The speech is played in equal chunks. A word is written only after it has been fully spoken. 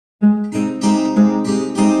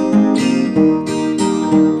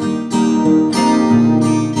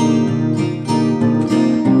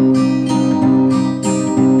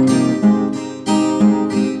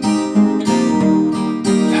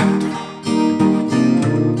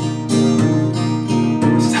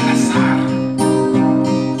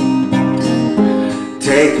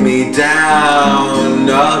me down,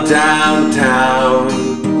 all downtown.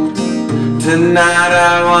 Tonight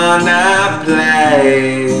I wanna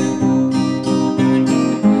play.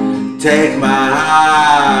 Take my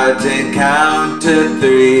heart and count to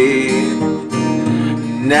 3,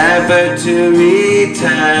 never to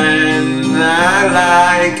return. I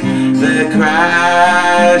like the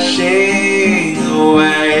crashing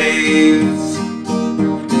waves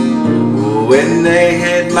when they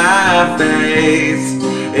hit my face.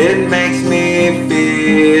 It makes me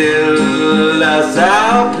feel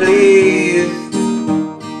so pleased,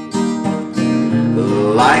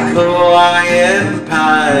 like Hawaiian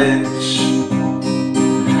punch.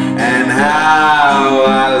 And how I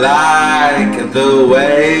like the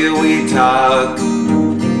way we talk,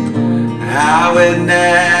 how it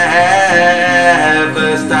never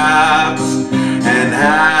stops, and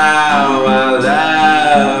how I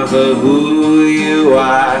love who you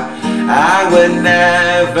are. I would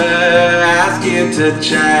never ask you to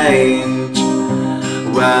change.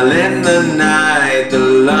 Well, in the night, the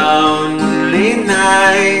lonely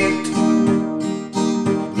night,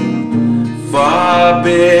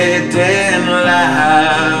 forbidden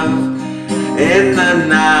love. In the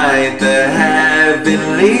night, the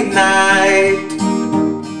heavenly night,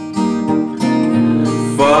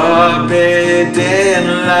 forbidden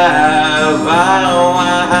love. Oh,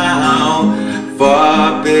 oh,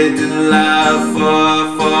 forbidden love,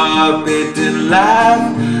 forbidden love,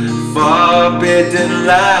 forbidden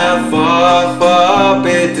love,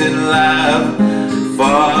 forbidden love,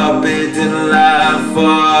 forbidden love,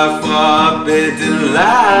 forbidden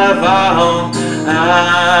love. Oh, oh.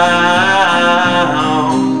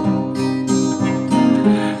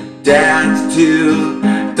 Dance to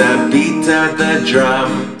the beat of the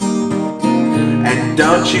drum, and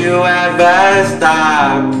don't you ever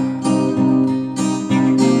stop.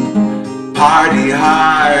 Party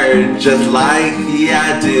hard just like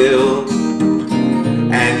I do,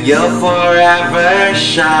 and you'll forever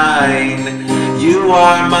shine. You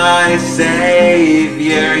are my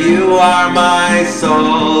savior, you are my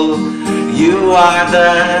soul. You are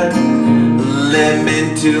the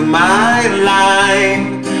limit to my life.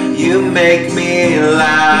 You make me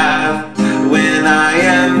laugh when I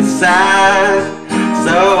am sad,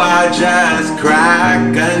 so I just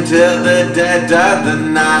crack until the dead of the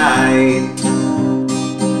night.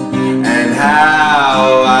 And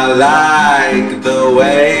how I like the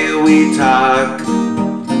way we talk,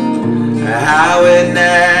 how it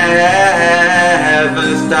never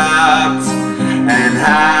stops, and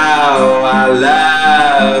how I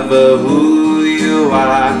love who you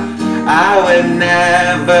are. I would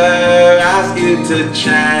never ask you to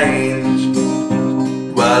change.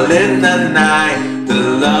 Well, in the night, the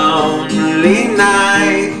lonely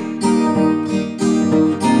night,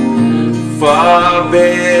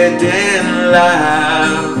 forbidden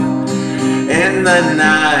love. In the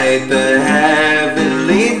night, the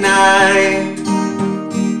heavenly night,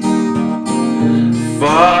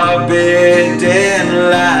 forbidden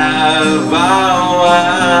love. Oh,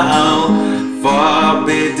 oh,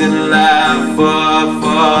 forbidden love,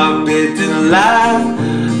 forbidden love,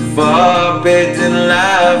 forbidden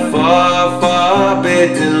love,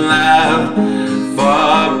 forbidden love,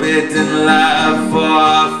 forbidden love,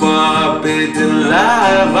 forbidden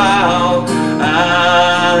love. Oh, oh.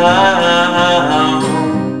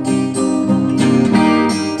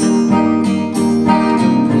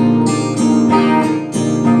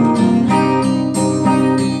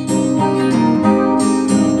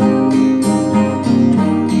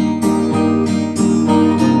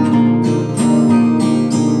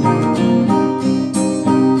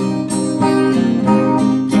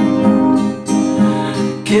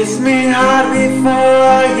 Kiss me hard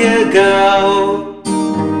before you go.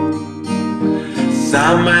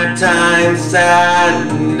 Summertime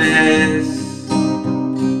sadness.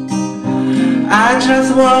 I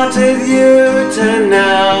just wanted you to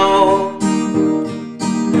know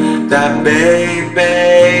that,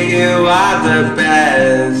 baby, you are the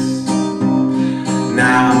best.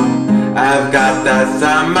 Now I've got that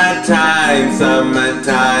summertime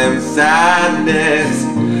sadness.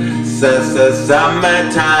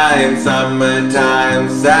 Summertime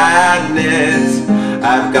sadness.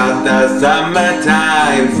 I've got the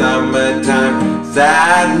summertime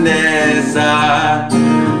sadness.